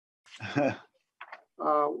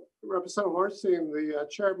Representative Hornstein, the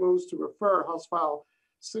chair moves to refer House File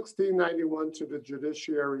 1691 to the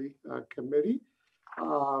Judiciary Committee.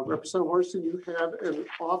 Representative Hornstein, you have an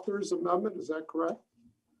author's amendment, is that correct?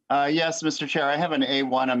 Yes, Mr. Chair, I have an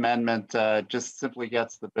A1 amendment, just simply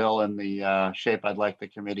gets the bill in the shape I'd like the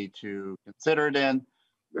committee to consider it in.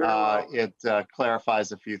 It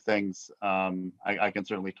clarifies a few things. I can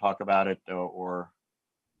certainly talk about it or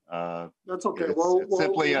that's okay. It's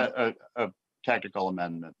simply a technical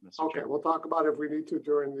amendment, Mr. Chair. We'll talk about it if we need to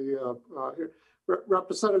during the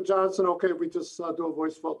Representative Johnson, okay, if we just do a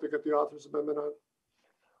voice vote to get the author's amendment on?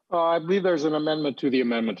 I believe there's an amendment to the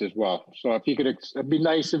amendment as well. So if you could, it'd be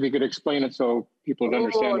nice if you could explain it so people would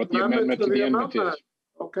understand what the amendment to the amendment is.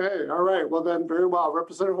 Okay, all right, well then, very well.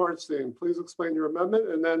 Representative Hornstein, please explain your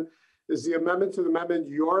amendment. And then is the amendment to the amendment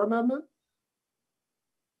your amendment?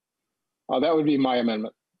 That would be my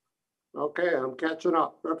amendment. Okay, I'm catching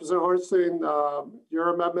up. Representative Hornstein,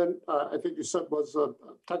 your amendment, I think you said was a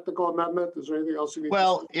technical amendment. Is there anything else you need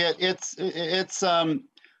to say? It's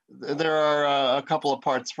there are a couple of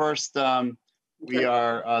parts. First, we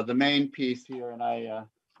are the main piece here, and I'm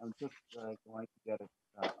just going to get it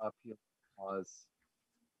up here because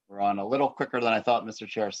we're on a little quicker than I thought, Mr.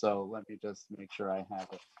 Chair. So let me just make sure I have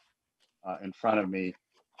it in front of me.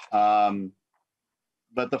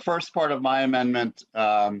 But the first part of my amendment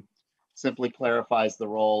simply clarifies the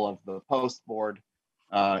role of the post board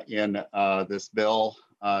in this bill.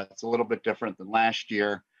 It's a little bit different than last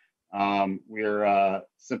year. We're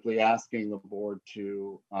simply asking the board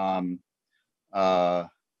to update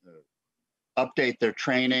their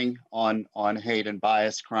training on hate and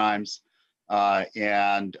bias crimes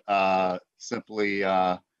and simply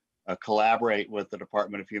collaborate with the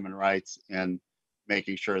Department of Human Rights in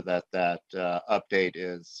making sure that that update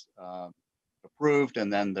is approved,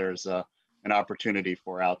 and then there's an opportunity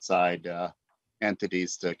for outside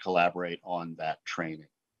entities to collaborate on that training.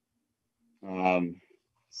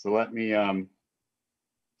 So let me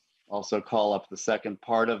also call up the second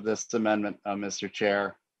part of this amendment, Mr.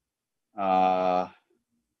 Chair. If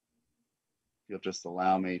you'll just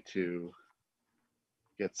allow me to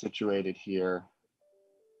get situated here.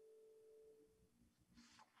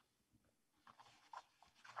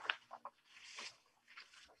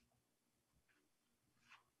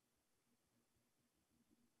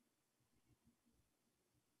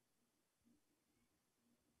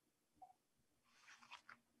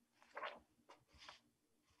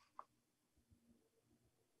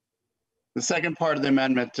 The second part of the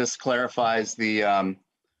amendment just clarifies the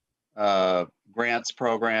grants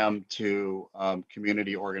program to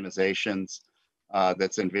community organizations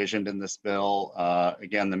that's envisioned in this bill.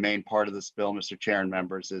 Again, the main part of this bill, Mr. Chair and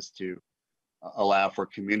members, is to allow for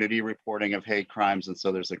community reporting of hate crimes. And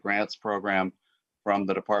so there's a grants program from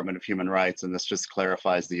the Department of Human Rights, and this just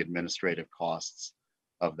clarifies the administrative costs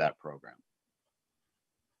of that program.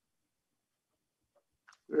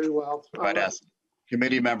 Very well. I'd ask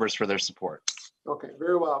committee members for their support. Okay,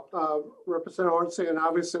 very well. Representative Hornstein, and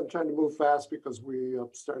obviously I'm trying to move fast because we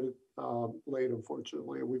started late,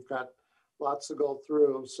 unfortunately, and we've got lots to go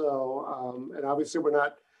through. So, and obviously we're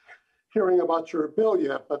not hearing about your bill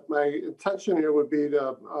yet, but my intention here would be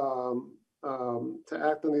to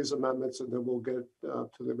act on these amendments, and then we'll get to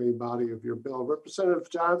the main body of your bill. Representative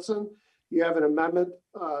Johnson, you have an amendment.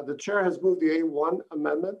 The chair has moved the A1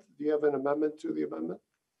 amendment. Do you have an amendment to the amendment?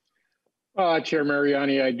 Chair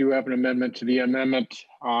Mariani, I do have an amendment to the amendment.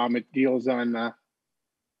 It deals on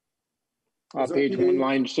page 1,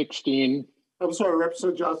 line 16. I'm sorry,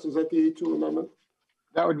 Representative Johnson, is that the A2 amendment?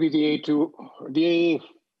 That would be the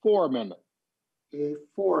A4 amendment.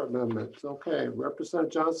 A4 amendment, okay.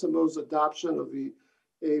 Representative Johnson moves adoption of the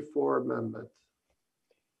A4 amendment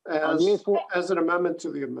as an amendment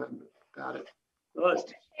to the amendment. Got it. Good.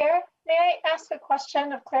 Mr. Chair, may I ask a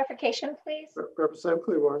question of clarification, please? Representative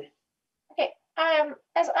Cleaver. Okay,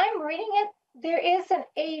 as I'm reading it, there is an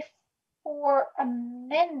A4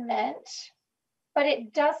 amendment, but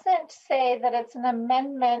it doesn't say that it's an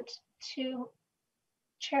amendment to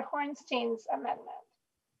Chair Hornstein's amendment.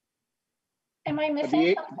 Am I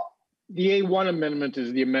missing something? The A1 amendment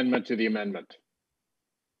is the amendment to the amendment.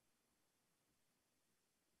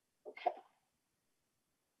 Okay.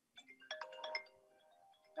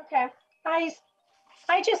 Okay.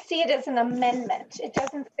 I just see it as an amendment. It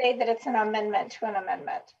doesn't say that it's an amendment to an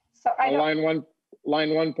amendment. So I don't. Line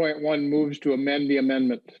 1.1 moves to amend the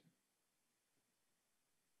amendment.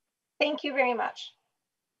 Thank you very much.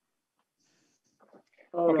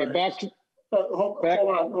 All okay, right. back to.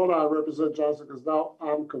 Hold on, Representative Johnson, because now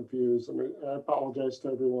I'm confused. I mean, I apologize to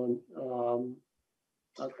everyone.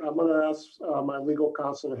 I'm going to ask my legal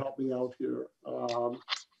counsel to help me out here.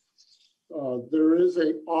 There is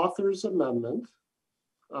a author's amendment.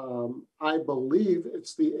 I believe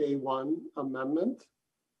it's the A1 amendment.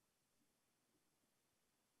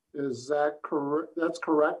 Is that correct? That's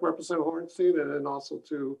correct, Representative Hornstein, and then also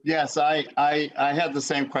to. Yes, I had the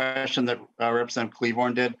same question that Representative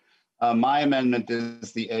Cleaborn did. My amendment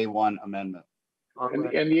is the A1 amendment.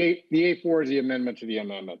 And the A4 is the amendment to the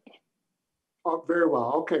amendment. Oh, very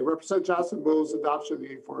well. Okay, Representative Johnson moves adoption of the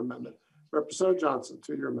A4 amendment. Representative Johnson,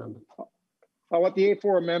 to your amendment. What the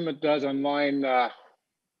A4 amendment does on line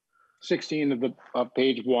 16 of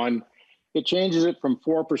page 1, it changes it from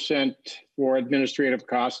 4% for administrative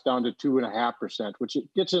costs down to 2.5%, which it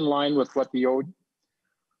gets in line with what the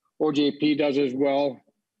OJP does as well.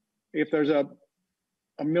 If there's a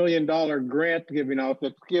 $1 million grant giving out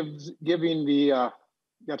that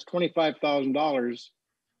that's $25,000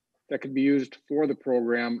 that could be used for the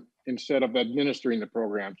program instead of administering the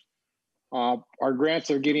programs. Our grants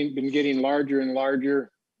are been getting larger and larger.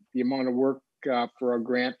 The amount of work for a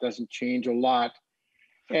grant doesn't change a lot.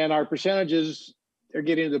 And our percentages are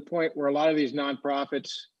getting to the point where a lot of these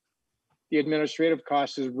nonprofits, the administrative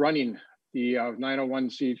cost is running the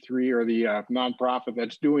 901c3 or the nonprofit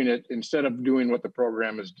that's doing it instead of doing what the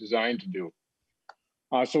program is designed to do.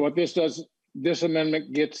 So what this does, this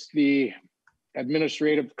amendment gets the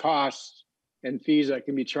administrative costs and fees that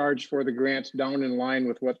can be charged for the grants down in line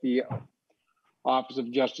with what the Office of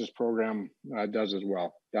Justice program does as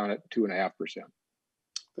well, down at 2.5%.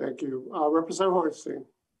 Thank you. Representative Hornstein.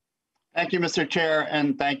 Thank you, Mr. Chair,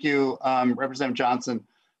 and thank you, Representative Johnson.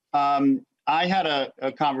 I had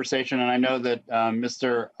a conversation, and I know that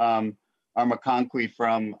Mr. Armaconkwe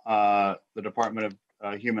from the Department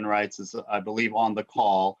of Human Rights is, I believe, on the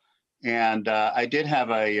call. And I did have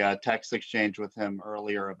a text exchange with him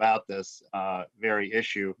earlier about this very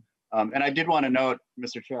issue. And I did want to note,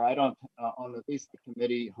 Mr. Chair, I don't, on at least the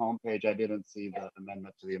committee homepage, I didn't see the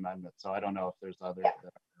amendment to the amendment. So I don't know if there's others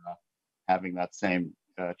that are having that same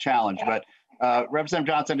challenge. But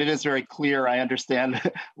Representative Johnson, it is very clear. I understand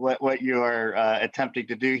what you are attempting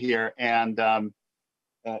to do here. And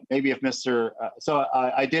maybe if Mr. So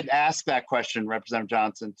I did ask that question, Representative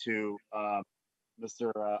Johnson, to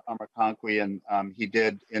Mr. Armaconkwe, and he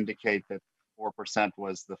did indicate that 4%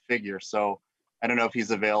 was the figure. So I don't know if he's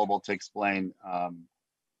available to explain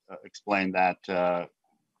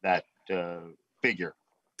that figure.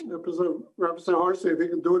 Representative Hornstein, if you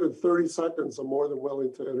can do it in 30 seconds, I'm more than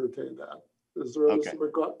willing to entertain that. Is there any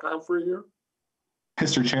conference here?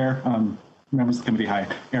 Mr. Chair, members of the committee, hi.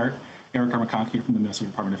 Eric Armaconkwe from the Minnesota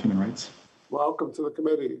Department of Human Rights. Welcome to the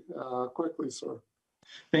committee. Quickly, sir.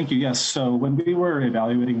 Thank you. Yes. So when we were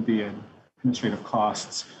evaluating the administrative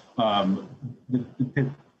costs,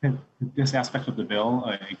 this aspect of the bill,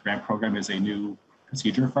 a grant program, is a new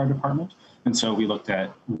procedure for our department. And so we looked at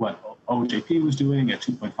what OJP was doing at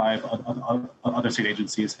 2.5. Other state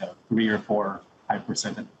agencies have 3 or 4,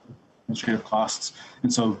 5% administrative costs.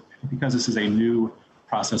 And so because this is a new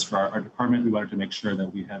process for our department, we wanted to make sure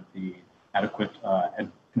that we have the adequate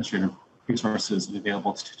administrative resources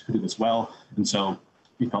available to do this well. And so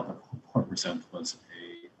we felt that 4% was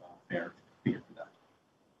a fair figure for that.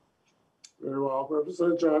 Very well.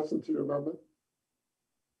 Representative Johnson, to your amendment.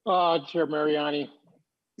 Chair Mariani,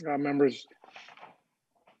 members,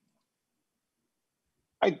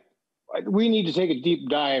 we need to take a deep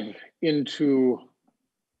dive into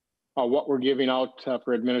what we're giving out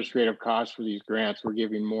for administrative costs for these grants. We're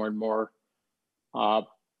giving more and more.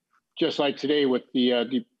 Just like today with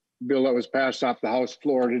the bill that was passed off the House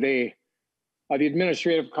floor today, the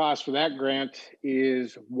administrative cost for that grant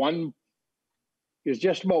is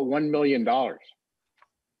just about $1 million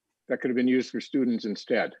that could have been used for students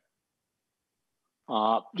instead.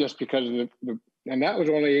 Just because of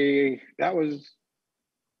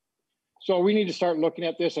so we need to start looking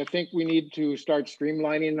at this. I think we need to start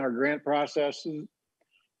streamlining our grant processes.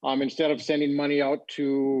 Instead of sending money out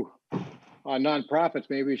to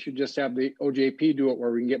nonprofits, maybe we should just have the OJP do it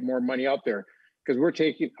where we can get more money out there. Because we're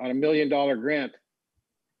taking on $1 million grant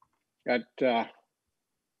at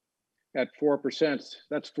 4%,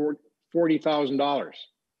 that's $40,000.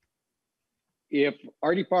 If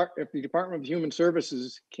the Department of Human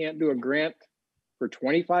Services can't do a grant for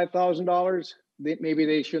 $25,000, maybe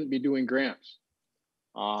they shouldn't be doing grants.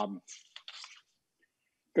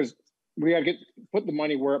 Because we got to put the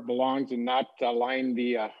money where it belongs and not line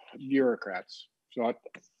the bureaucrats. So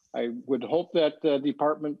I would hope that the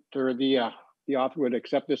department or the author would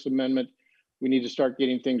accept this amendment. We need to start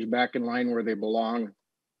getting things back in line where they belong.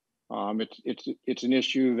 It's an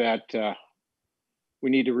issue that we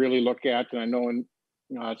need to really look at. And I know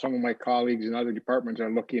some of my colleagues in other departments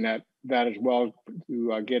are looking at that as well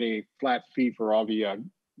to get a flat fee for all the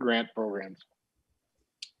grant programs.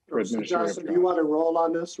 For Representative administrative Johnson, do you want to roll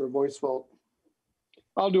on this or voice vote?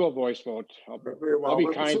 I'll do a voice vote. Very well. I'll be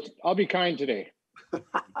kind. I'll be kind today.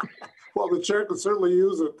 Well, the chair can certainly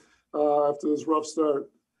use it after this rough start.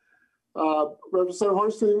 Representative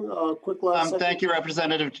Hornstein, quick last. Thank you,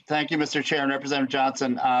 Representative. Thank you, Mr. Chair and Representative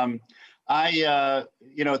Johnson.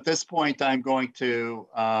 At this point, I'm going to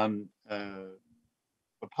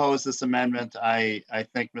oppose this amendment. I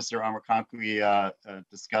think Mr. Amarkankui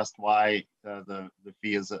discussed why the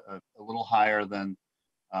fee is a little higher than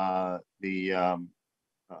the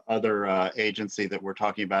other agency that we're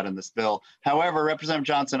talking about in this bill. However, Representative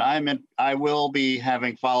Johnson, I will be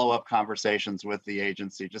having follow-up conversations with the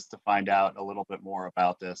agency just to find out a little bit more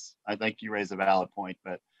about this. I think you raise a valid point,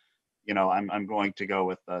 but I'm going to go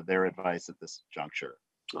with their advice at this juncture.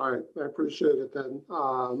 All right, I appreciate it then.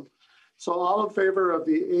 So all in favor of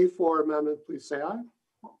the A4 amendment, please say aye.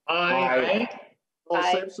 Aye. All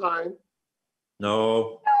Aye. same sign.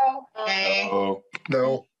 No. No.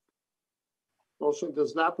 No. Motion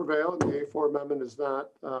does not prevail and the A4 amendment is not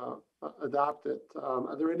adopted.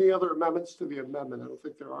 Are there any other amendments to the amendment? I don't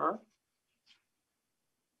think there are.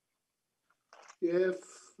 If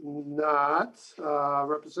not,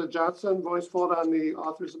 Representative Johnson, voice vote on the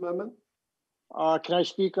author's amendment? Can I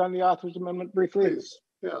speak on the author's amendment briefly? Please,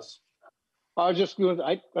 yes. I was just doing,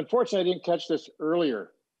 unfortunately, I didn't catch this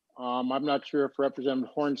earlier. I'm not sure if Representative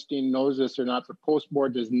Hornstein knows this or not. The post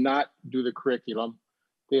board does not do the curriculum.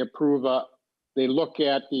 They approve, they look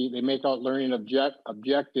at they make out learning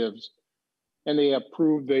objectives, and they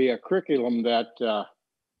approve the curriculum that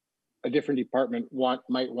a different department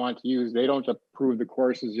might want to use. They don't approve the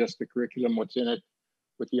courses, just the curriculum, what's in it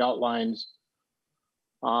with the outlines.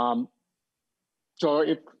 So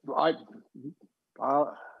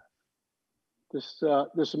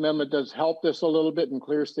this amendment does help this a little bit and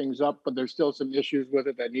clears things up, but there's still some issues with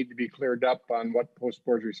it that need to be cleared up on what post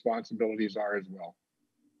board's responsibilities are as well.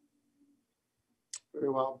 Very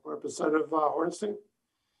well. Representative Hornstein?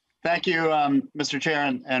 Thank you, Mr. Chair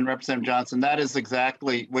and Representative Johnson. That is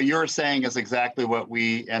exactly what you're saying is exactly what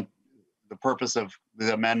and the purpose of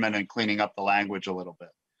the amendment and cleaning up the language a little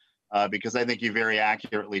bit, because I think you very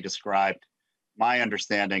accurately described my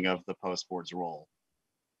understanding of the post board's role.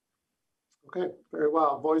 Okay, very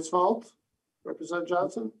well. Voice vote, Representative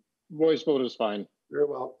Johnson? Voice vote is fine. Very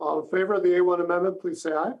well. All in favor of the A1 amendment, please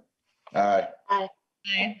say aye. Aye.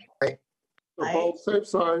 Aye. Opposed, same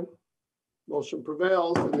sign. Motion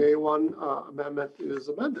prevails and the A1 amendment is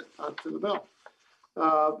amended onto the bill.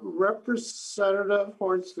 Representative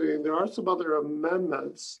Hornstein, there are some other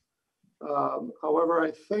amendments. However,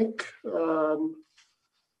 I think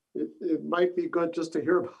it might be good just to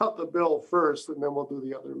hear about the bill first and then we'll do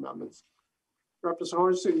the other amendments.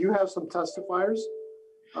 Representative Hornstein, you have some testifiers?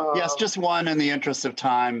 Yes, just one in the interest of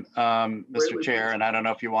time, Mr. Chair, and I don't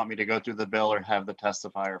know if you want me to go through the bill or have the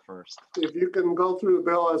testifier first. If you can go through the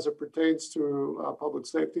bill as it pertains to public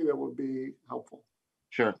safety, that would be helpful.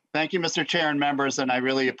 Sure. Thank you, Mr. Chair and members, and I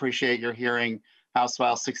really appreciate your hearing House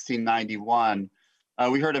File 1691.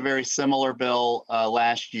 We heard a very similar bill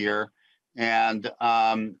last year, and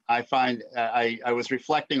I find I was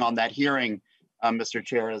reflecting on that hearing, Mr.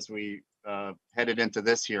 Chair, as we headed into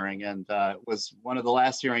this hearing, and it was one of the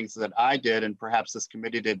last hearings that I did, and perhaps this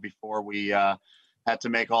committee did before we had to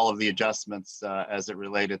make all of the adjustments as it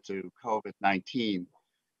related to COVID-19.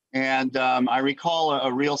 And I recall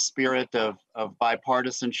a real spirit of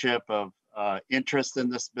bipartisanship, of interest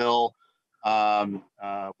in this bill.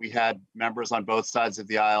 We had members on both sides of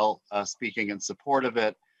the aisle speaking in support of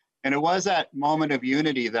it. And it was that moment of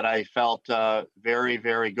unity that I felt very,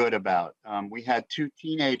 very good about. We had two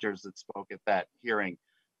teenagers that spoke at that hearing,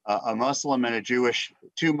 a Muslim and a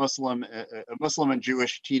Muslim and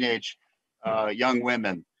Jewish teenage young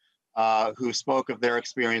women who spoke of their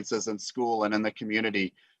experiences in school and in the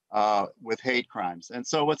community with hate crimes. And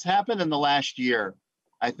so what's happened in the last year,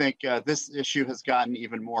 I think this issue has gotten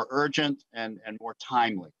even more urgent and more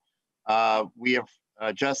timely. We have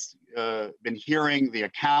just been hearing the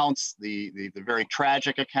accounts, the very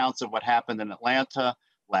tragic accounts of what happened in Atlanta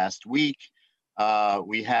last week.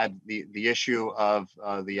 We had the issue of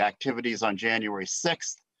the activities on January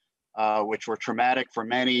 6th, which were traumatic for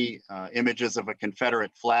many, images of a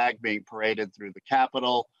Confederate flag being paraded through the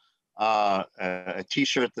Capitol, a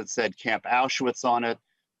t-shirt that said Camp Auschwitz on it,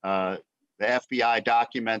 the FBI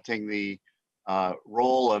documenting the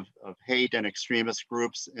role of hate and extremist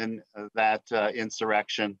groups in that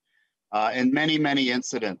insurrection. and many, many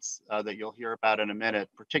incidents that you'll hear about in a minute,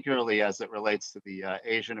 particularly as it relates to the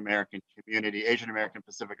Asian American community, Asian American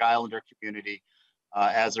Pacific Islander community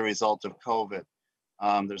as a result of COVID.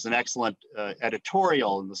 There's an excellent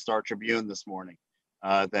editorial in the Star Tribune this morning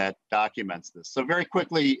that documents this. So very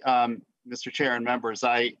quickly, Mr. Chair and members,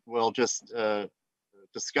 I will just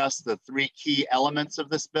discuss the three key elements of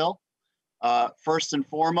this bill. First and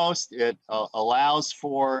foremost, it allows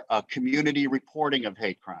for community reporting of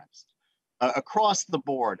hate crimes. Across the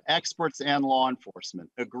board, experts and law enforcement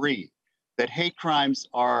agree that hate crimes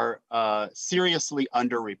are seriously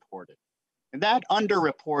underreported. And that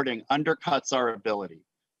underreporting undercuts our ability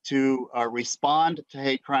to respond to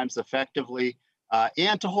hate crimes effectively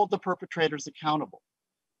and to hold the perpetrators accountable.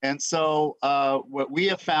 And so what we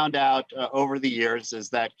have found out over the years is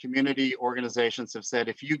that community organizations have said,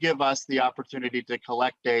 if you give us the opportunity to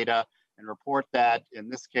collect data and report that, in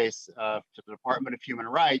this case, to the Department of Human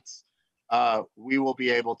Rights, we will be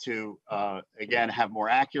able to, again, have more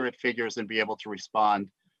accurate figures and be able to respond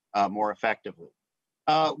more effectively.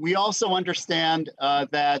 We also understand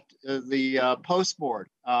that the Post Board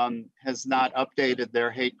has not updated their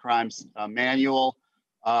hate crimes manual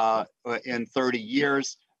in 30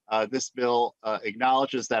 years. This bill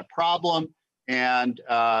acknowledges that problem and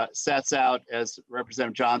sets out, as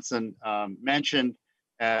Representative Johnson mentioned,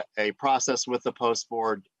 a process with the Post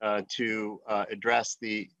Board to address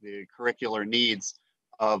the curricular needs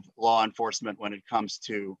of law enforcement when it comes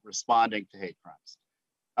to responding to hate crimes.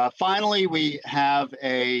 Finally, we have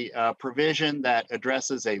a provision that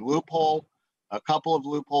addresses a loophole, a couple of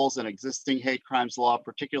loopholes in existing hate crimes law,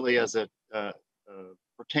 particularly as it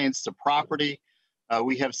pertains to property.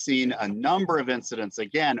 We have seen a number of incidents,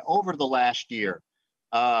 again, over the last year,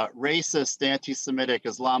 racist, anti-Semitic,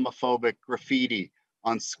 Islamophobic graffiti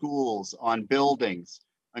on schools, on buildings,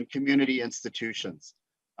 on community institutions,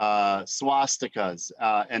 swastikas,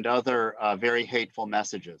 and other very hateful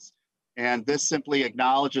messages. And this simply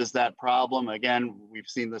acknowledges that problem. Again, we've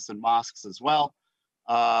seen this in mosques as well,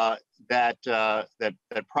 that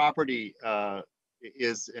property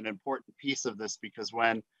is an important piece of this, because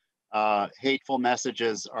when hateful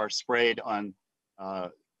messages are sprayed on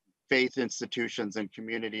faith institutions and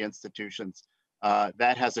community institutions,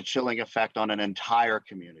 that has a chilling effect on an entire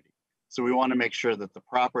community. So we want to make sure that the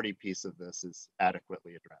property piece of this is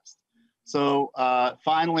adequately addressed. So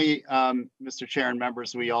finally, Mr. Chair and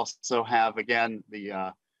members, we also have, again,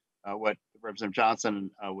 the what Representative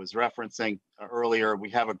Johnson was referencing earlier. We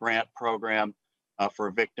have a grant program for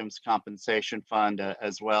a victims compensation fund,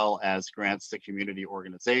 as well as grants to community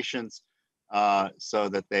organizations so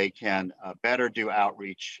that they can better do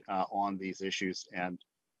outreach on these issues and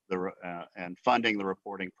funding the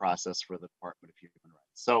reporting process for the Department of Human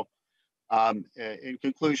Rights. So in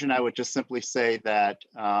conclusion, I would just simply say that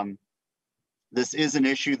this is an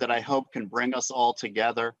issue that I hope can bring us all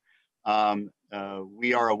together.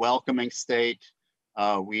 We are a welcoming state.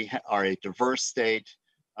 We are a diverse state.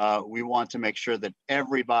 We want to make sure that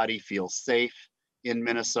everybody feels safe in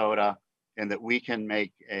Minnesota and that we can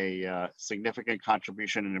make a significant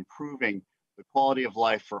contribution in improving the quality of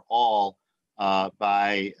life for all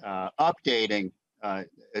by updating a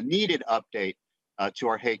needed update to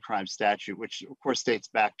our hate crime statute, which of course dates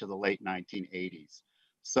back to the late 1980s.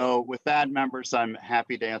 So with that, members, I'm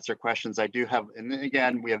happy to answer questions. I do have, and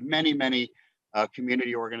again, we have many, many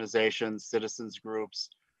community organizations, citizens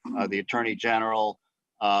groups, the Attorney General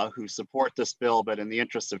who support this bill, but in the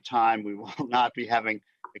interest of time, we will not be having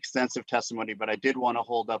extensive testimony, but I did want to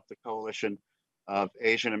hold up the Coalition of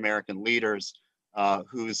Asian American Leaders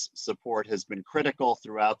whose support has been critical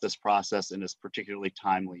throughout this process and is particularly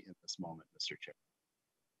timely in this moment, Mr. Chair.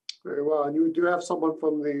 Very well. And you do have someone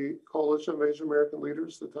from the Coalition of Asian American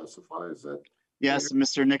Leaders to testify? Is that? Yes,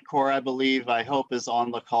 Mr. Nick Core, I believe, I hope, is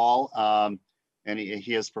on the call, and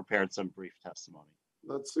he has prepared some brief testimony.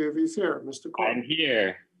 Let's see if he's here. Mr. Core. I'm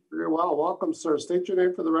here. Very well. Welcome, sir. State your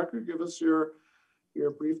name for the record. Give us your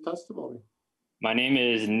brief testimony. My name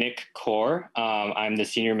is Nick Core. I'm the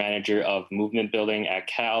Senior Manager of Movement Building at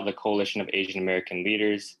CAL, the Coalition of Asian American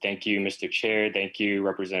Leaders. Thank you, Mr. Chair. Thank you,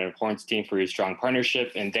 Representative Hornstein, for your strong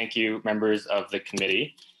partnership. And thank you, members of the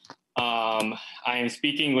committee. I am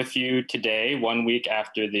speaking with you today, 1 week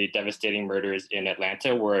after the devastating murders in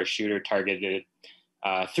Atlanta, where a shooter targeted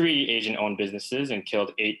 3 Asian-owned businesses and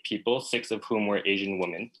killed 8 people, 6 of whom were Asian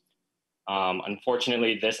women.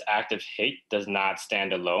 Unfortunately, this act of hate does not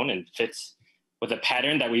stand alone and fits with a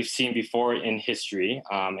pattern that we've seen before in history.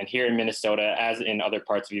 And here in Minnesota, as in other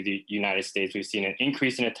parts of the United States, we've seen an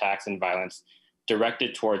increase in attacks and violence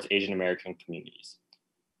directed towards Asian American communities.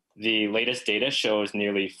 The latest data shows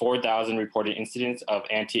nearly 4,000 reported incidents of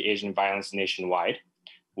anti-Asian violence nationwide,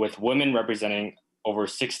 with women representing over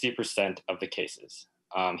 60% of the cases.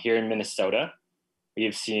 Here in Minnesota, we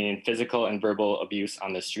have seen physical and verbal abuse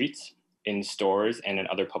on the streets, in stores, and in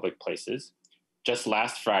other public places. Just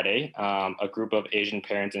last Friday, a group of Asian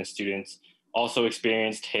parents and students also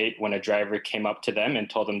experienced hate when a driver came up to them and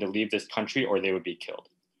told them to leave this country or they would be killed.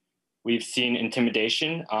 We've seen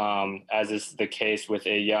intimidation, as is the case with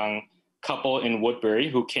a young couple in Woodbury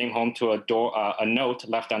who came home to a note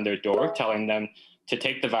left on their door telling them to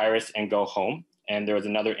take the virus and go home. And there was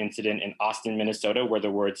another incident in Austin, Minnesota, where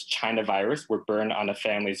the words China virus were burned on a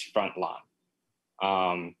family's front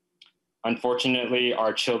lawn. Unfortunately,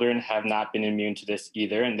 our children have not been immune to this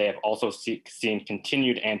either, and they have also seen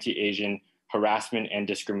continued anti-Asian harassment and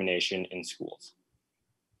discrimination in schools.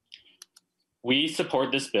 We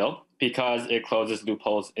support this bill because it closes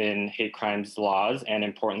loopholes in hate crimes laws, and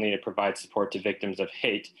importantly, it provides support to victims of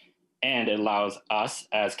hate, and it allows us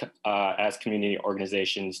as community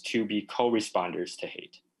organizations to be co-responders to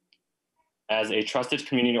hate. As a trusted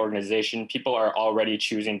community organization, people are already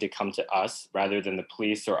choosing to come to us rather than the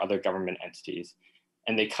police or other government entities.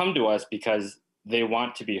 And they come to us because they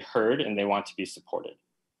want to be heard and they want to be supported.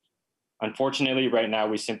 Unfortunately, right now,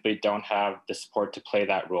 we simply don't have the support to play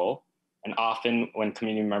that role. And often when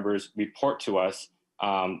community members report to us,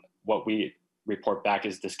 what we report back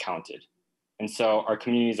is discounted. And so our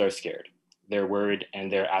communities are scared. They're worried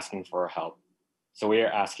and they're asking for our help. So we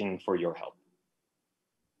are asking for your help.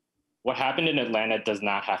 What happened in Atlanta does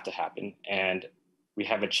not have to happen, and we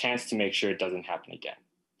have a chance to make sure it doesn't happen again.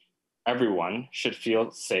 Everyone should feel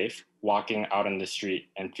safe walking out on the street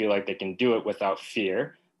and feel like they can do it without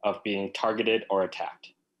fear of being targeted or attacked.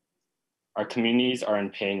 Our communities are in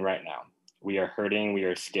pain right now. We are hurting, we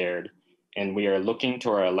are scared, and we are looking to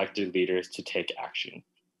our elected leaders to take action.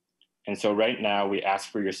 And so right now, we ask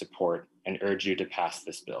for your support and urge you to pass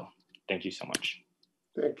this bill. Thank you so much.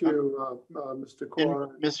 Thank you, Mr. Kaur.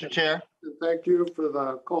 Mr. Chair. And thank you for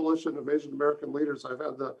the Coalition of Asian American Leaders. I've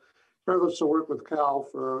had the privilege to work with Cal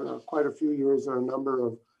for quite a few years on a number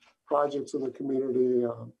of projects in the community.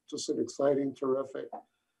 Just an exciting, terrific,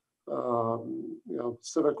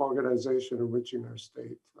 civic organization enriching our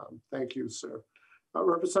state. Thank you, sir.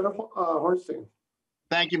 Representative Hornstein.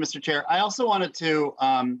 Thank you, Mr. Chair. I also wanted to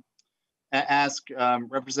ask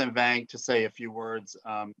Representative Vang to say a few words.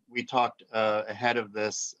 We talked ahead of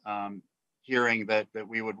this hearing that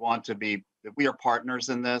we would want to be, that we are partners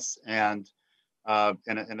in this and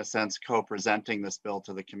in a sense co-presenting this bill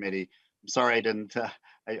to the committee. I'm sorry I didn't,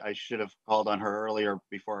 I should have called on her earlier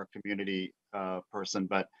before our community person,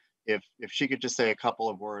 but if she could just say a couple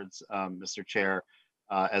of words, Mr. Chair,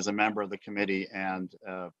 as a member of the committee and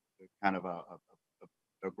kind of a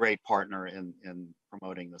great partner in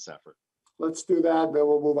promoting this effort. Let's do that, then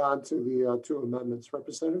we'll move on to the two amendments.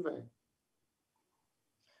 Representative Vang.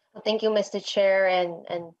 Thank you, Mr. Chair,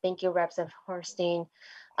 and thank you, Representative Hornstein,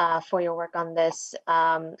 for your work on this.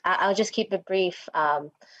 I'll just keep it brief.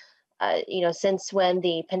 Since when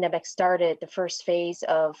the pandemic started, the first phase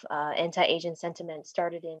of anti-Asian sentiment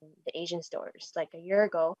started in the Asian stores, like a year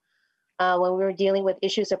ago, when we were dealing with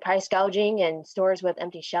issues of price gouging and stores with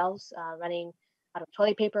empty shelves, running out of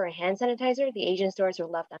toilet paper and hand sanitizer. The Asian stores were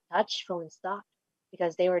left untouched, full in stock,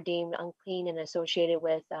 because they were deemed unclean and associated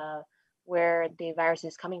with where the virus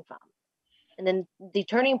is coming from. And then the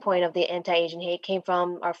turning point of the anti-Asian hate came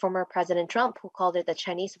from our former President Trump, who called it the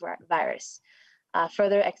Chinese virus,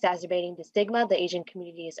 further exacerbating the stigma the Asian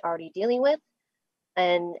community is already dealing with.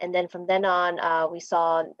 And then from then on, we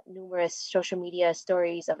saw numerous social media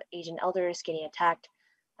stories of Asian elders getting attacked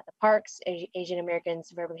at the parks, Asian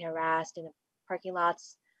Americans verbally harassed in the parking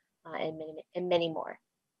lots, and many more.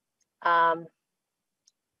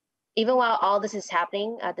 Even while all this is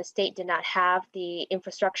happening, the state did not have the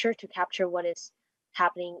infrastructure to capture what is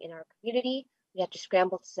happening in our community. We had to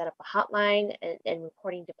scramble to set up a hotline and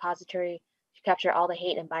reporting depository to capture all the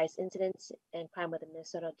hate and bias incidents and crime with the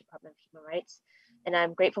Minnesota Department of Human Rights. And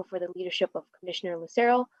I'm grateful for the leadership of Commissioner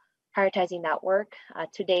Lucero prioritizing that work.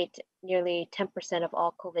 To date, nearly 10% of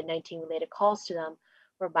all COVID-19 related calls to them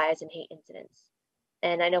were bias and hate incidents.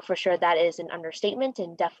 And I know for sure that is an understatement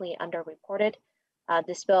and definitely underreported.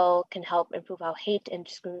 This bill can help improve how hate and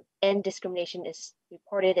discrimination is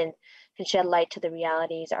reported and can shed light to the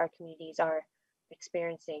realities our communities are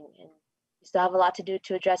experiencing. And we still have a lot to do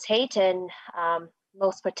to address hate, and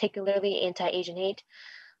most particularly anti-Asian hate.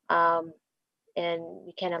 And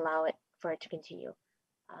we can't allow it for it to continue.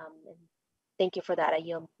 And thank you for that. I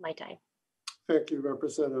yield my time. Thank you,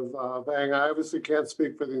 Representative Vang. I obviously can't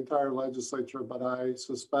speak for the entire legislature, but I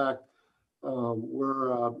suspect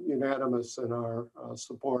we're unanimous in our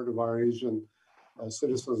support of our Asian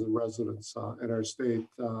citizens and residents in our state.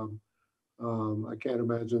 I can't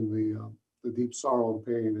imagine the deep sorrow and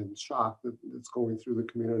pain and shock that's going through the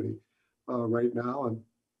community right now. And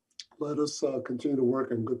let us continue to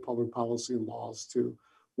work on good public policy and laws to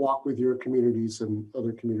walk with your communities and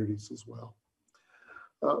other communities as well.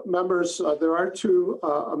 Members, there are two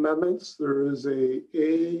amendments. There is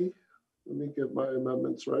let me get my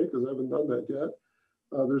amendments right because I haven't done that yet.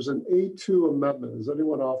 There's an A2 amendment. Is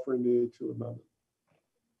anyone offering the A2 amendment?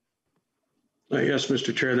 Yes,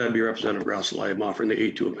 Mr. Chair, that'd be Representative Grossell. I am offering the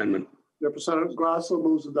A2 amendment. Representative Grossell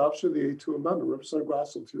moves adoption of the A2 amendment. Representative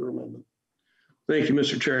Grossell, to your amendment. Thank you,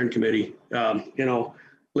 Mr. Chair and committee.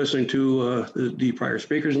 Listening to the prior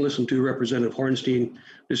speakers and listening to Representative Hornstein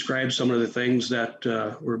describe some of the things that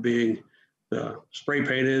were being spray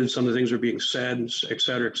painted, some of the things were being said, et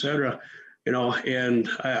cetera, and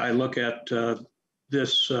I look at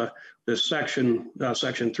this section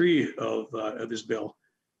 3 of this bill,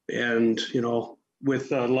 and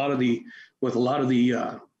with a lot of the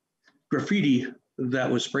graffiti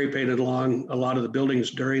that was spray painted along a lot of the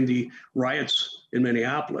buildings during the riots in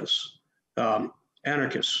Minneapolis,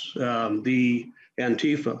 anarchists, the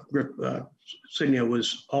Antifa insignia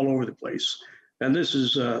was all over the place. And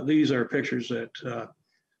these are pictures that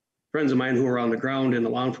friends of mine who are on the ground in the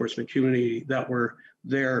law enforcement community that were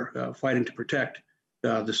there fighting to protect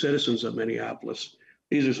the citizens of Minneapolis.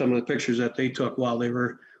 These are some of the pictures that they took while they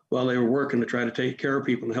were working to try to take care of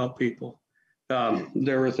people and help people.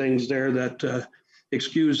 There were things there that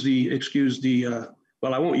excuse the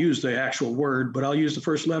well, I won't use the actual word, but I'll use the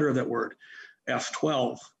first letter of that word,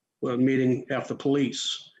 F12, meaning F the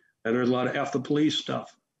police. And there's a lot of F the police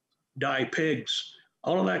stuff, die pigs,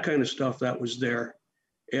 all of that kind of stuff that was there.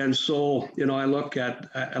 And so, I look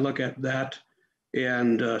at that,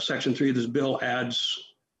 and Section 3 of this bill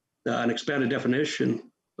adds an expanded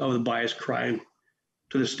definition of the bias crime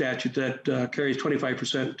to the statute that carries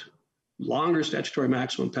 25% longer statutory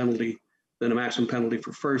maximum penalty than a maximum penalty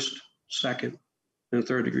for first, second, and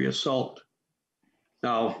third degree assault.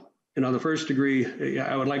 Now, the first degree,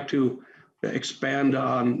 I would like to expand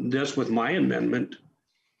on this with my amendment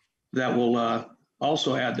that will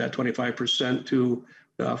also add that 25% to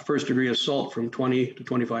first degree assault from 20 to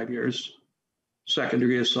 25 years, second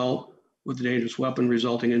degree assault with a dangerous weapon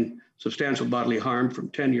resulting in substantial bodily harm from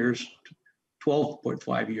 10 years to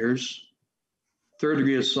 12.5 years, third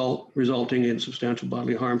degree assault resulting in substantial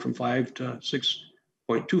bodily harm from 5 to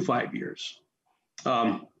 6.25 years.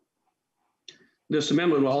 This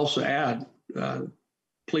amendment will also add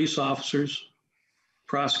police officers,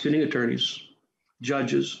 prosecuting attorneys,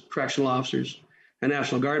 judges, correctional officers, and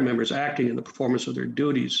National Guard members acting in the performance of their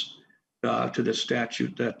duties to this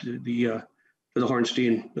statute, to the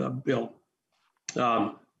Hornstein bill.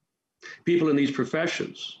 People in these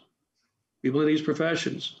professions,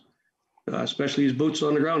 especially these boots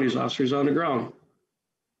on the ground, these officers on the ground,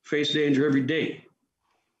 face danger every day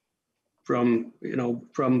from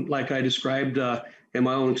like I described in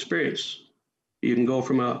my own experience. You can go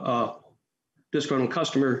from a disgruntled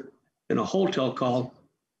customer in a hotel call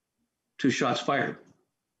to shots fired.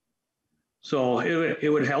 So it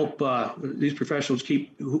would help these professionals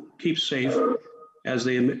keep safe as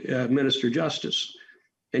they administer justice.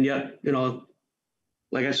 And yet,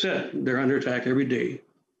 like I said, they're under attack every day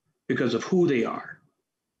because of who they are,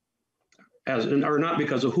 or not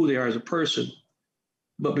because of who they are as a person,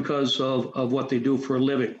 but because of what they do for a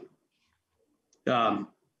living.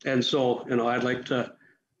 And so, I'd like to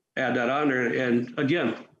add that on there. And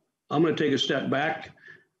again, I'm going to take a step back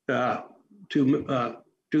to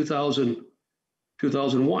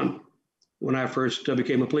 2001 when I first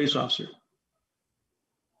became a police officer.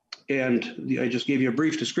 And I just gave you a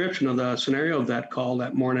brief description of the scenario of that call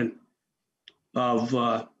that morning of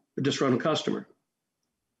a disgruntled customer.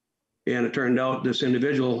 And it turned out this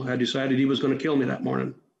individual had decided he was going to kill me that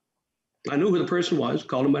morning. I knew who the person was,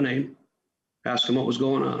 called him by name, asked him what was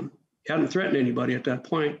going on. He hadn't threatened anybody at that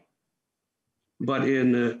point. But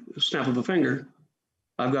in the snap of a finger,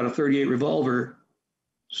 I've got a .38 revolver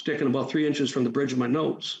sticking about 3 inches from the bridge of my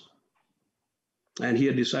nose. And he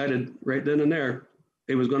had decided right then and there,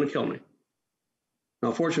 he was going to kill me.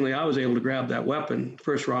 Now, fortunately, I was able to grab that weapon.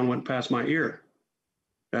 First round went past my ear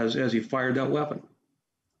as he fired that weapon.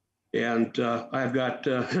 And I've got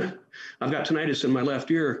tinnitus in my left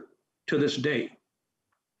ear to this day.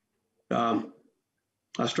 I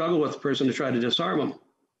struggled with the person to try to disarm him.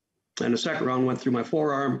 And the second round went through my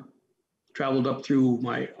forearm, traveled up through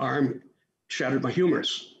my arm, shattered my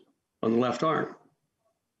humerus on the left arm.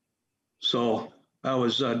 So I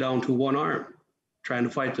was down to one arm trying to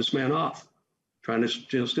fight this man off.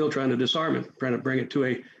 still trying to disarm him, trying to bring it to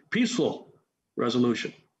a peaceful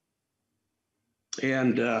resolution.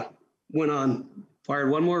 And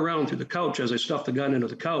fired one more round through the couch as I stuffed the gun into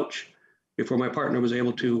the couch before my partner was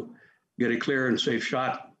able to get a clear and safe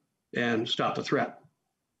shot and stop the threat.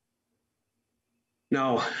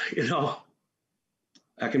 Now,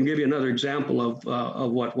 I can give you another example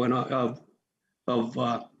of what went on,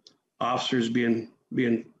 of officers being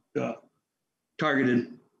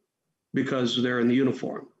targeted because they're in the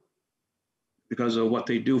uniform, because of what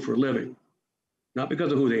they do for a living, not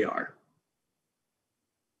because of who they are.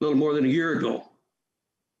 A little more than a year ago,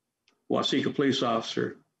 Waseca police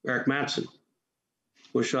officer Eric Matson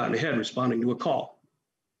was shot in the head responding to a call.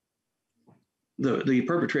 The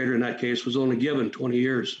perpetrator in that case was only given 20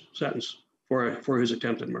 years sentence for his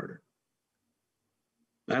attempted murder.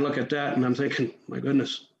 I look at that and I'm thinking, my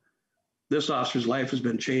goodness, this officer's life has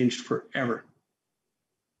been changed forever.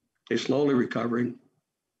 He's slowly recovering,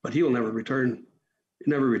 but he will never return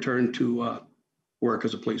to work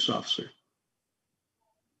as a police officer.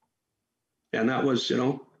 And that was,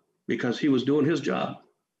 because he was doing his job,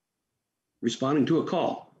 responding to a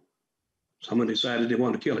call. Someone decided they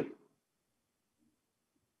wanted to kill him.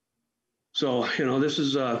 So,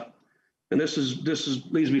 this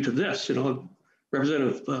leads me to this,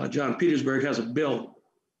 Representative John Petersburg has a bill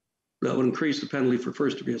that would increase the penalty for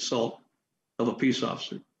first-degree assault of a peace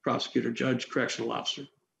officer, prosecutor, judge, correctional officer.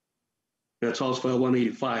 That's House File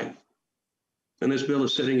 185. And this bill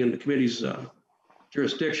is sitting in the committee's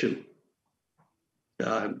jurisdiction.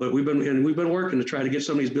 But we've been working to try to get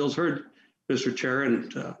some of these bills heard, Mr. Chair,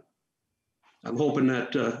 and I'm hoping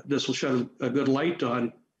that this will shed a good light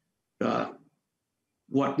on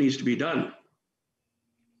what needs to be done.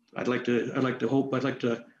 I'd like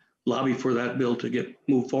to lobby for that bill to get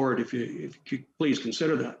moved forward. If you please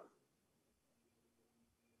consider that.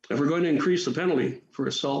 If we're going to increase the penalty for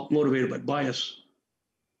assault motivated by bias,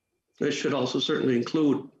 this should also certainly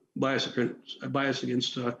include bias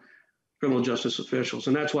against criminal justice officials,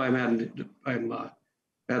 and that's why I'm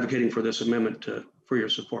advocating for this amendment for your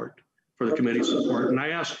support, for the committee's support. And I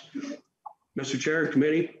ask, Mr. Chair and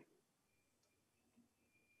committee,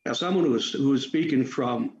 as someone who is speaking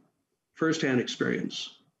from firsthand experience,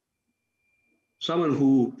 someone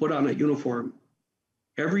who put on that uniform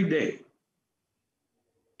every day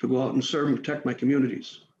to go out and serve and protect my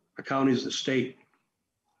communities, our counties, the state.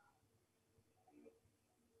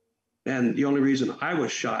 And the only reason I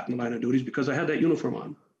was shot in the line of duty is because I had that uniform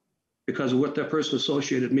on, because of what that person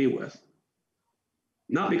associated me with.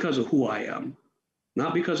 Not because of who I am,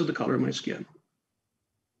 not because of the color of my skin,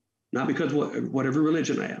 not because of whatever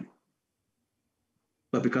religion I am,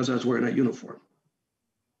 but because I was wearing that uniform.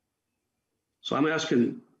 So I'm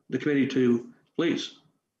asking the committee to please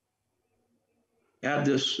add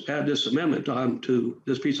this amendment on to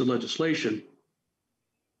this piece of legislation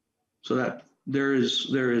so that there is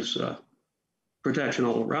protection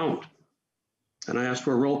all around. And I ask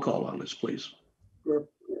for a roll call on this, please.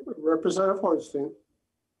 Representative Hornstein.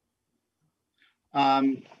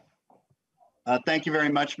 Thank you very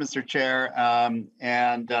much, Mr. Chair.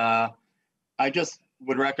 I just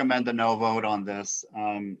would recommend a no vote on this.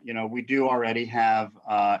 We do already have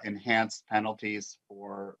enhanced penalties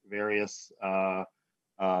for various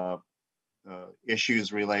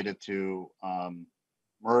issues related to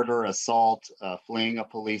murder, assault, fleeing a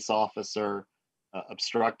police officer,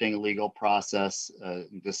 obstructing a legal process,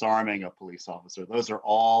 disarming a police officer. Those are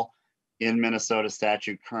all in Minnesota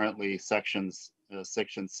statute currently. Section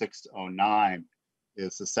 609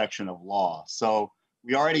 is the section of law. So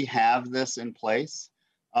we already have this in place.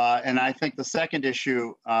 And I think the second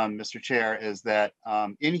issue, Mr. Chair, is that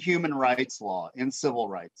in human rights law, in civil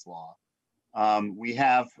rights law, we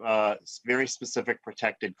have very specific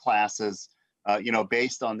protected classes,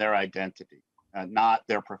 based on their identity, not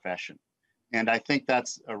their profession. And I think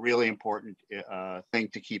that's a really important thing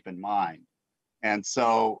to keep in mind. And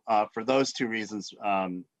so for those two reasons,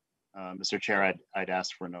 Mr. Chair, I'd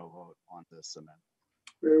ask for no vote on this amendment.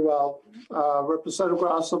 Very well. Representative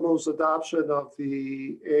Grosso moves adoption of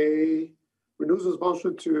renews his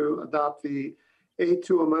motion to adopt the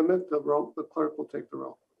A2 amendment. The clerk will take the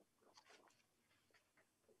roll.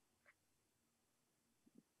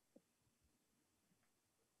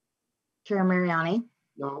 Chair Mariani?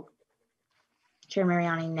 No. Chair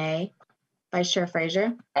Mariani, nay. Vice Chair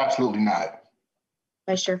Frazier? Absolutely not.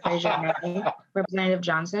 Vice Chair Frazier, nay. Representative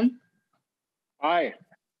Johnson? Aye.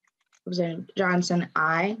 Representative Johnson,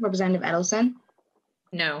 aye. Representative Edelson?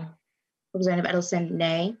 No. Representative Edelson,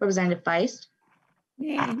 nay. Representative Feist?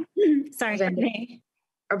 Nay. Sorry, nay.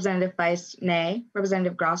 Representative Feist, nay.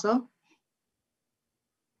 Representative Grosso?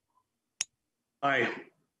 Aye.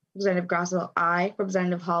 Representative Grosso, aye.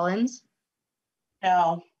 Representative Hollins?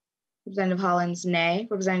 No. Representative Hollins, nay.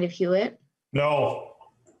 Representative Hewitt? No.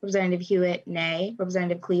 Representative Hewitt, nay.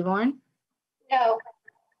 Representative Cleavorn? No.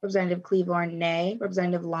 Representative Cleavorn, nay.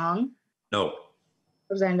 Representative Long? No.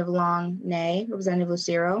 Representative Long, nay. Representative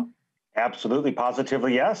Lucero? Absolutely,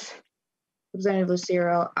 positively, yes. Representative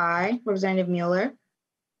Lucero, aye. Representative Mueller?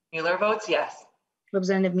 Mueller votes yes.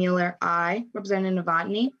 Representative Mueller, aye. Representative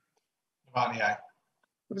Novotny? Novotny, aye.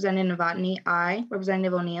 Representative Novotny, aye.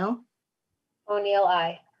 Representative O'Neill? O'Neill,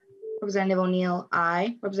 aye. Representative O'Neill,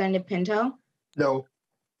 aye. Representative Pinto? No.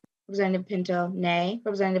 Representative Pinto, nay.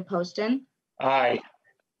 Representative Poston? Aye.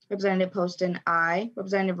 Representative Poston, aye.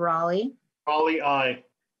 Representative Raleigh? Raleigh, aye.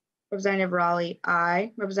 Representative Raleigh,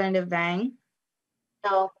 aye. Representative Vang?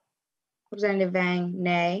 No. Representative Vang,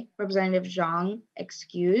 nay. Representative Zhang,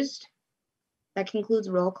 excused. That concludes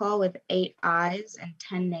roll call with 8 ayes and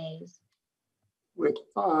 10 nays. With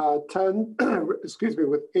 10, excuse me,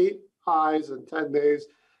 with 8 ayes and 10 nays,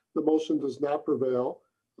 the motion does not prevail.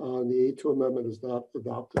 The A2 amendment is not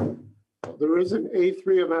adopted. There is an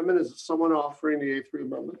A3 amendment. Is someone offering the A3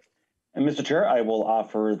 amendment? And Mr. Chair, I will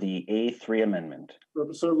offer the A3 amendment.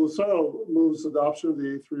 Representative Lucero moves adoption of the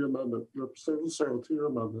A3 amendment. Representative Lucero, to your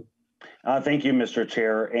amendment. Thank you, Mr.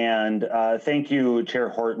 Chair, and thank you, Chair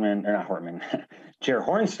Hortman, or not Hortman, Chair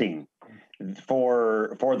Hornstein,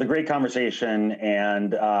 for the great conversation.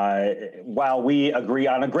 And while we agree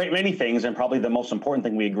on a great many things, and probably the most important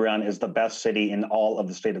thing we agree on is the best city in all of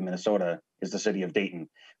the state of Minnesota is the city of Dayton.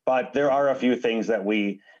 But there are a few things that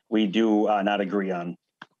we do not agree on.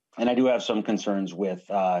 And I do have some concerns with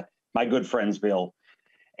my good friend's bill.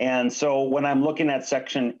 And so when I'm looking at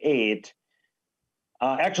Section 8,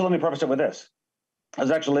 actually, let me preface it with this. I was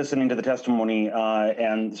actually listening to the testimony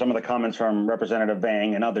and some of the comments from Representative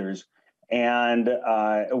Vang and others. And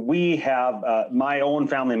we have, my own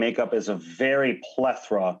family makeup is a very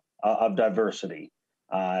plethora of diversity.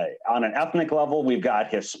 On an ethnic level, we've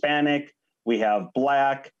got Hispanic, we have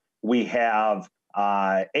Black, we have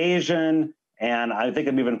Asian, and I think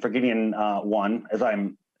I'm even forgetting one as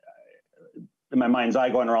I'm in my mind's eye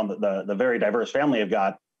going around the very diverse family I've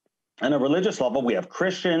got. On a religious level, we have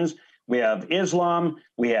Christians, we have Islam,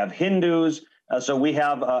 we have Hindus. So we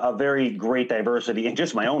have a very great diversity in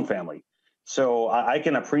just my own family. So I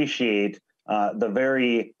can appreciate the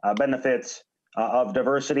very benefits of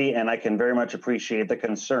diversity, and I can very much appreciate the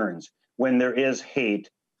concerns when there is hate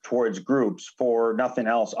towards groups for nothing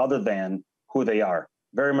else other than who they are.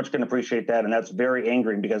 Very much can appreciate that, and that's very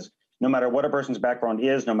angering because no matter what a person's background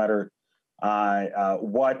is, no matter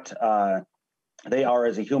what they are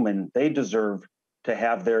as a human, they deserve to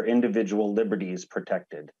have their individual liberties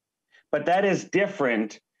protected. But that is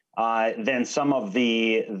different than some of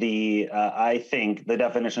the I think, the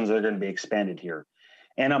definitions that are going to be expanded here.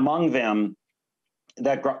 And among them,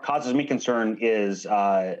 that causes me concern is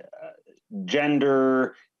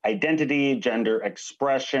gender identity, gender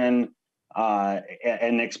expression,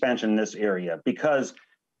 and expansion in this area. Because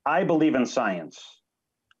I believe in science.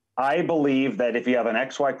 I believe that if you have an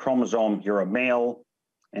XY chromosome, you're a male,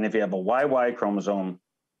 and if you have a YY chromosome,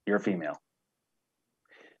 you're a female.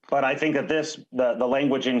 But I think that the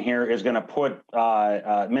language in here is going to put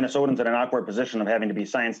Minnesotans in an awkward position of having to be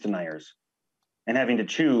science deniers and having to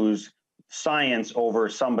choose science over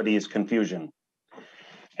somebody's confusion.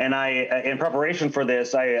 And in preparation for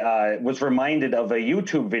this, I was reminded of a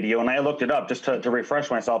YouTube video, and I looked it up just to refresh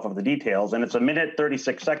myself of the details. And it's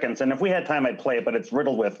 1:36. And if we had time, I'd play it, but it's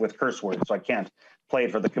riddled with curse words, so I can't play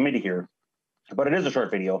it for the committee here. But it is a short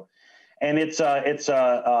video, and it's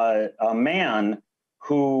a man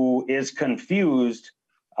who is confused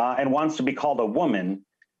and wants to be called a woman,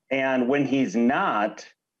 and when he's not,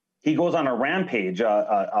 he goes on a rampage,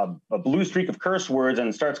 a blue streak of curse words,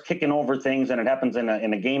 and starts kicking over things, and it happens in a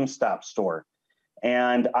GameStop store.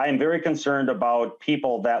 And I'm very concerned about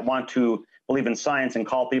people that want to believe in science and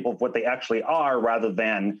call people what they actually are, rather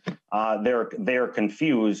than they're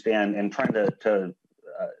confused and trying to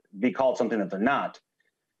be called something that they're not.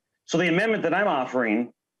 So the amendment that I'm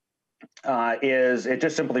offering is, it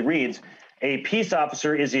just simply reads, a peace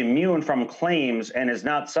officer is immune from claims and is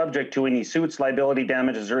not subject to any suits, liability,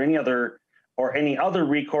 damages, or any other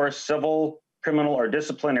recourse, civil, criminal, or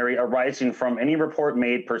disciplinary arising from any report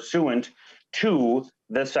made pursuant to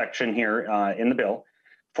this section here in the bill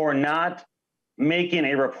for not making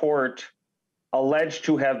a report alleged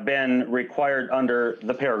to have been required under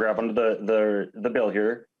the paragraph, under the bill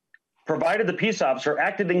here, provided the peace officer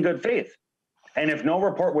acted in good faith. And if no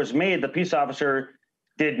report was made, the peace officer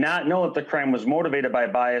did not know that the crime was motivated by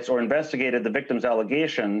bias or investigated the victim's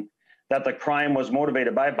allegation, that the crime was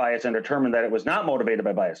motivated by bias and determined that it was not motivated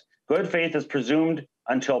by bias. Good faith is presumed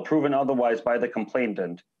until proven otherwise by the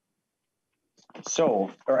complainant. And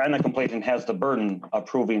the complainant has the burden of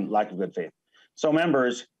proving lack of good faith. So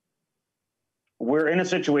members, we're in a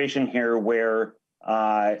situation here where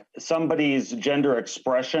somebody's gender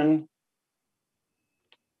expression,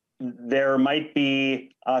 there might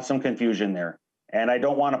be some confusion there. And I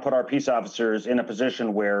don't want to put our peace officers in a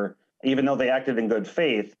position where, even though they acted in good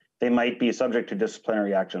faith, they might be subject to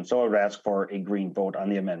disciplinary action. So I would ask for a green vote on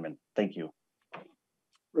the amendment. Thank you.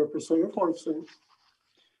 Representative Hornsby.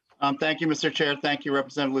 Thank you, Mr. Chair. Thank you,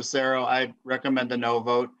 Representative Lucero. I recommend a no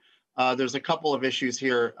vote. There's a couple of issues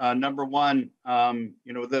here. Number one,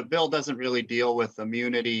 the bill doesn't really deal with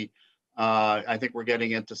immunity. I think we're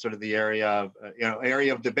getting into sort of the area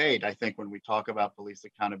of debate, I think, when we talk about police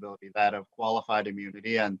accountability, that of qualified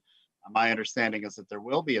immunity. And my understanding is that there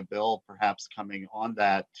will be a bill perhaps coming on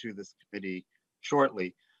that to this committee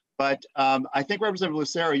shortly. But I think, Representative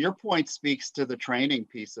Lucero, your point speaks to the training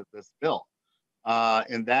piece of this bill.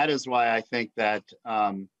 And that is why I think that,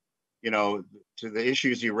 to the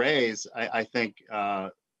issues you raise, I think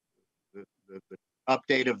the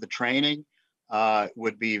update of the training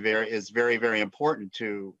is very, very important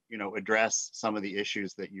to, address some of the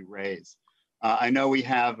issues that you raise. I know we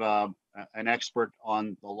have an expert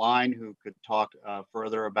on the line who could talk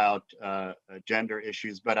further about gender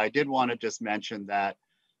issues, but I did want to just mention that,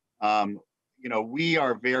 we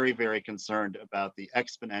are very, very concerned about the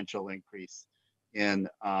exponential increase in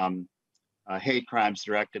hate crimes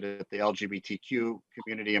directed at the LGBTQ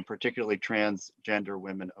community, and particularly transgender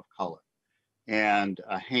women of color, and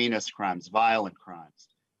heinous crimes, violent crimes.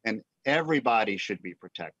 And everybody should be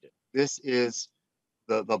protected. This is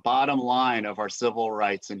the bottom line of our civil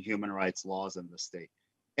rights and human rights laws in the state.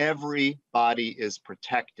 Everybody is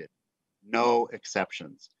protected, no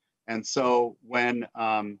exceptions. And so when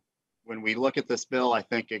we look at this bill, I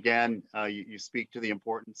think, again, you speak to the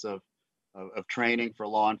importance of training for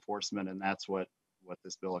law enforcement, and that's what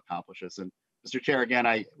this bill accomplishes. And Mr. Chair,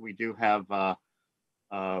 again, we do have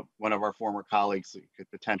one of our former colleagues who could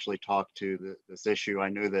potentially talk to this issue. I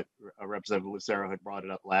knew that Representative Lucero had brought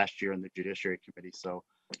it up last year in the Judiciary Committee, so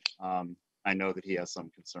I know that he has some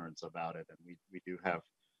concerns about it, and we do have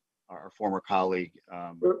our former colleague,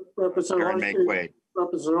 Representative McQuaid.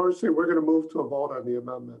 Representative Hornsby, we're going to move to a vote on the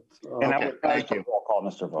amendment. And thank you. Roll call,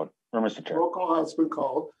 Mr. Chair. Roll call has been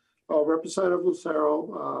called. Representative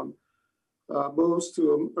Lucero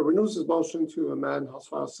renews his motion to amend House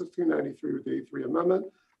File 1693 with the A3 amendment.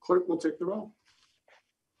 Clerk will take the roll.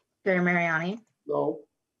 Chair Mariani. No.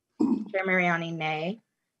 Chair Mariani, nay.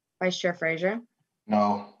 Vice Chair Frazier.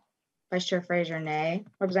 No. Vice Chair Frazier, nay.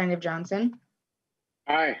 Representative Johnson.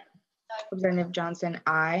 Aye. Representative Johnson,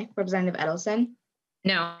 aye. Representative Edelson.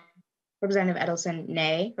 No. Representative Edelson,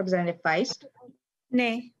 nay. Representative Feist.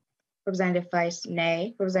 Nay. Representative Feist,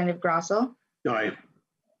 nay. Representative Grossel. Aye.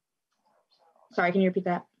 Sorry, can you repeat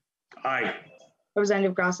that? Aye.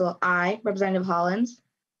 Representative Grossel, aye. Representative Hollins.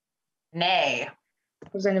 Nay.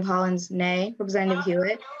 Representative Hollins, nay. Representative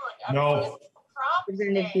Hewitt. No.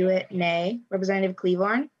 Representative Hewitt, nay. Representative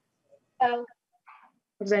Cleavorn. No.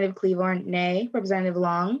 Representative Cleavorn, nay. Representative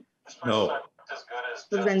Long. No.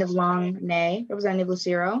 Representative Long, nay. Representative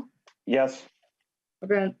Lucero. Yes.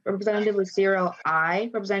 Representative Lucero, aye.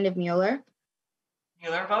 Representative Mueller.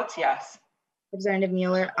 Mueller votes yes. Representative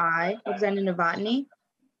Mueller, aye. Representative Novotny.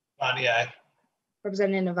 Novotny, aye.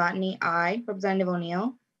 Representative Novotny, aye. Representative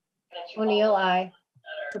O'Neill. O'Neill, aye.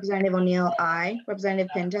 Representative O'Neill, aye. Representative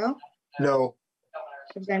Pinto. No.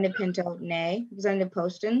 Representative Pinto, nay. Representative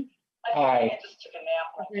Poston. Aye.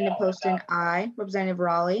 Representative Poston, aye. Representative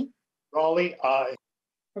Raleigh. Raleigh, aye.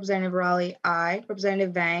 Representative Raleigh, aye.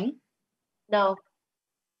 Representative Vang. No.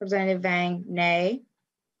 Representative Vang, nay.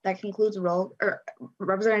 That concludes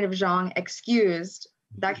Representative Zhang excused.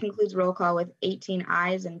 That concludes roll call with 18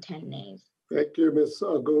 ayes and 10 nays. Thank you, Ms.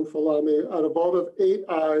 Gunfalami. On a vote of 8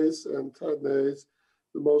 ayes and 10 nays,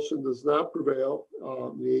 the motion does not prevail.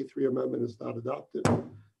 The A3 amendment is not adopted.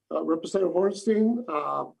 Representative Hornstein,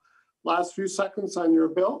 last few seconds on your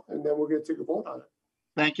bill, and then we're going to take a vote on it.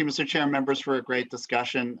 Thank you, Mr. Chair, members, for a great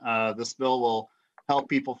discussion. This bill will help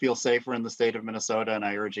people feel safer in the state of Minnesota, and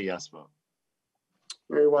I urge a yes vote.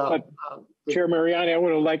 Very well. Chair Mariani, I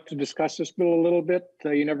would have liked to discuss this bill a little bit.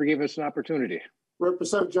 You never gave us an opportunity.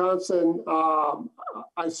 Representative Johnson,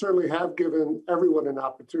 I certainly have given everyone an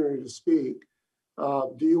opportunity to speak.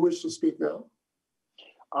 Do you wish to speak now?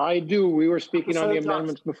 I do. We were speaking on the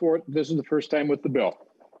amendments before. This is the first time with the bill.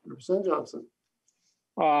 Representative Johnson.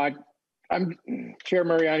 I'm Chair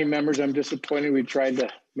Mariani, members. I'm disappointed. We tried to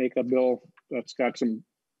make a bill that's got some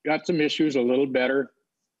got some issues a little better.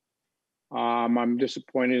 I'm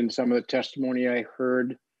disappointed in some of the testimony I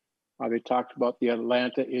heard. They talked about the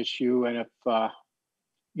Atlanta issue, and if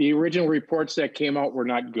the original reports that came out were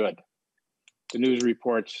not good, the news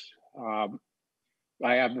reports, I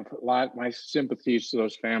have my sympathies to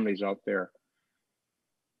those families out there.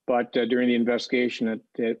 But during the investigation,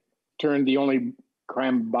 it turned the only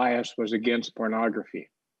crime bias was against pornography.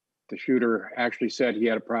 The shooter actually said he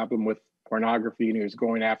had a problem with pornography and he was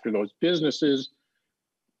going after those businesses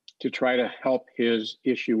to try to help his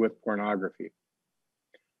issue with pornography.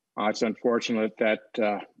 It's unfortunate that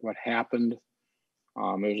what happened,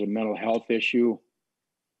 there's a mental health issue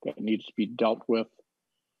that needs to be dealt with.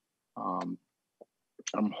 I'm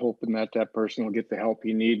hoping that that person will get the help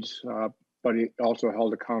he needs, but he also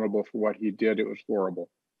held accountable for what he did. It was horrible.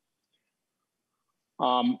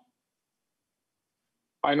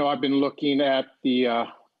 I know I've been looking at the,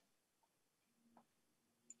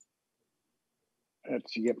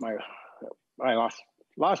 let's see, I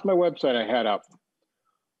lost my website I had up.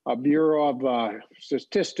 A Bureau of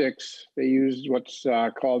Statistics, they use what's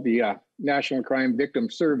called the National Crime Victim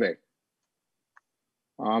Survey.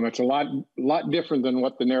 It's a lot different than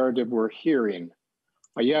what the narrative we're hearing.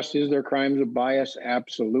 Yes, is there crimes of bias?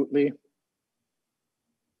 Absolutely.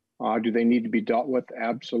 Do they need to be dealt with?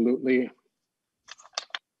 Absolutely.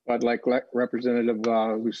 But like Representative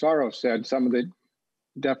Lucero said, some of the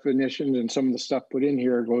definitions and some of the stuff put in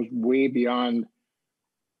here goes way beyond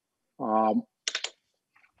what's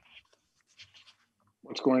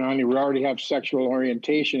going on here. We already have sexual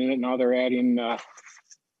orientation in it. Now they're adding,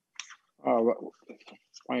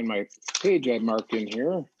 find my page I marked in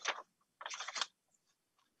here.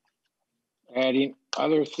 Adding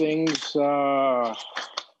other things.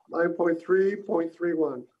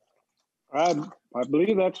 9.3.31. I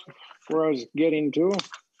believe that's where I was getting to.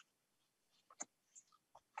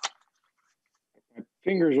 My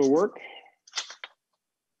fingers will work.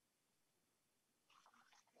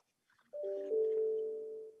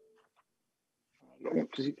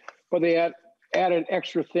 But they added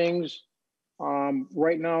extra things.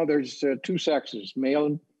 Right now, there's two sexes,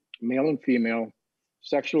 male and female.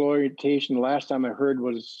 Sexual orientation, the last time I heard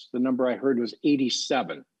was, the number I heard was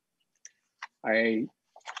 87. I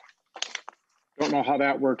don't know how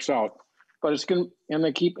that works out, but it's going to, and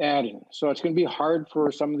they keep adding. So it's going to be hard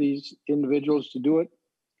for some of these individuals to do it.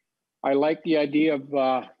 I like the idea of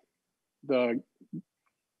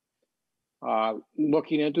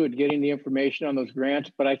looking into it, getting the information on those grants,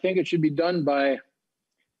 but I think it should be done by,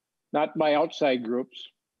 not by outside groups,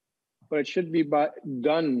 but it should be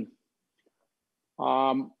done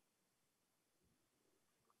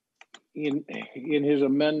in his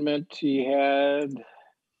amendment. He had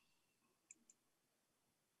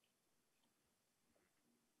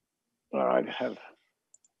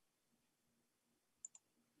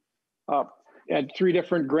had 3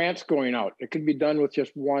 different grants going out. It could be done with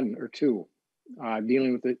just 1 or 2,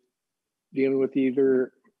 dealing with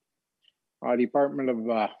either Department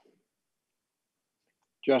of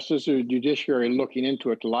Justice or Judiciary looking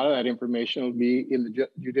into it. A lot of that information will be in the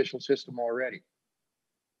judicial system already.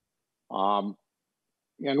 And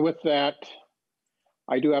with that,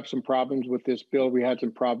 I do have some problems with this bill. We had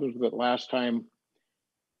some problems with it last time.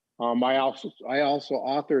 I also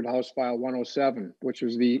authored House File 107, which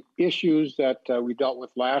was the issues that we dealt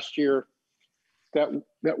with last year that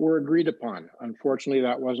were agreed upon. Unfortunately,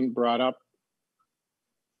 that wasn't brought up.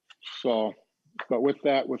 So, but with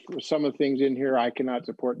that, with some of the things in here, I cannot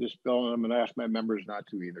support this bill, and I'm going to ask my members not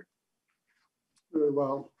to either. Very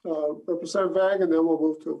well. Representative Vang, and then we'll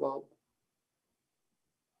move to a vote.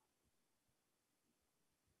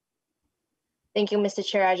 Thank you, Mr.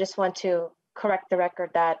 Chair. I just want to correct the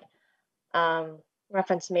record that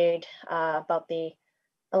reference made about the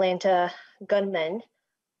Atlanta gunman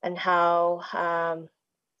and how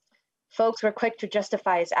folks were quick to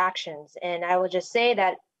justify his actions. And I will just say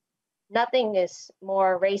that nothing is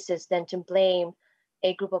more racist than to blame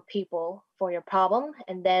a group of people for your problem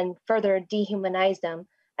and then further dehumanize them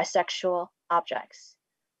as sexual objects.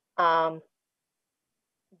 I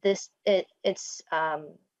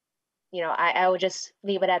would just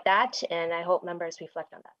leave it at that, and I hope members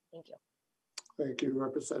reflect on that. Thank you. Thank you,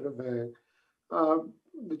 Representative Vang.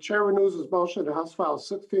 The chair renews his motion to House File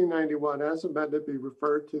 1691 as amended be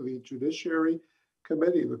referred to the Judiciary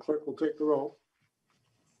Committee. The clerk will take the roll.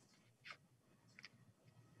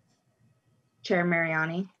 Chair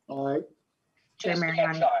Mariani. Aye. Chair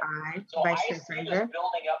Mariani, aye. Vice Chair Fraser.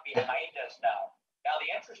 Building up behind us now. Now the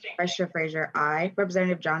interesting Vice Chair Fraser, aye.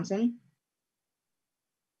 Representative Johnson.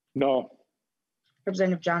 No.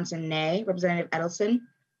 Representative Johnson, nay. Representative Edelson.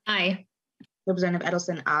 Aye. Representative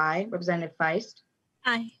Edelson, aye. Representative Feist.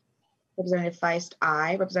 Aye. Representative Feist,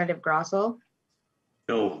 aye. Representative Grossel.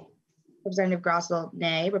 No. Representative Grossel,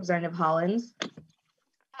 nay. Representative Hollins.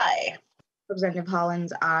 Aye. Representative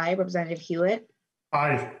Hollins, aye. Representative Hewitt.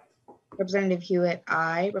 Aye. Representative Hewitt,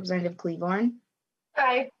 aye. Representative Cleavorn.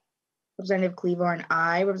 Aye. Representative Cleavorn,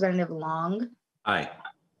 aye. Representative Long. Aye.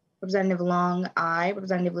 Representative Long, aye.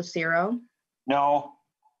 Representative Lucero. No.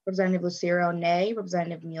 Representative Lucero, nay.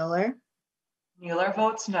 Representative Mueller. Mueller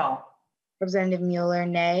votes no. Representative Mueller,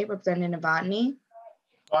 nay. Representative Novotny.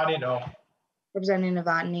 Bonnie, no. Representative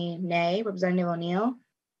Novotny, nay. Representative O'Neill.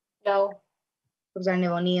 No.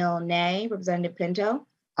 Representative O'Neill, nay. Representative Pinto.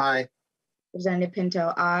 Aye. Representative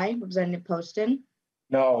Pinto, aye. Representative Poston.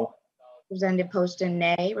 No. Representative Poston,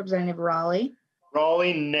 nay. Representative Raleigh.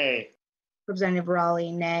 Raleigh, nay. Representative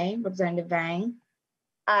Raleigh, nay. Representative Vang.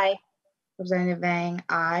 Aye. Representative Vang,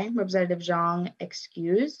 aye. Representative Zhang,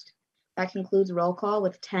 excused. That concludes roll call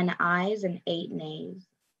with 10 ayes and 8 nays.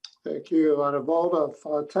 Thank you. On a vote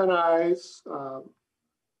of 10 ayes,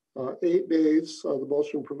 8 nays, the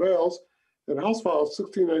motion prevails. And House File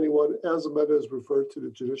 1691 as amended is referred to the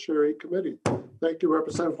Judiciary Committee. Thank you,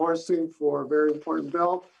 Representative Hornstein, for a very important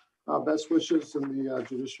bill. Best wishes in the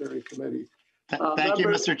Judiciary Committee. Thank you,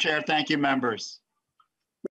 Mr. Chair. Thank you, members.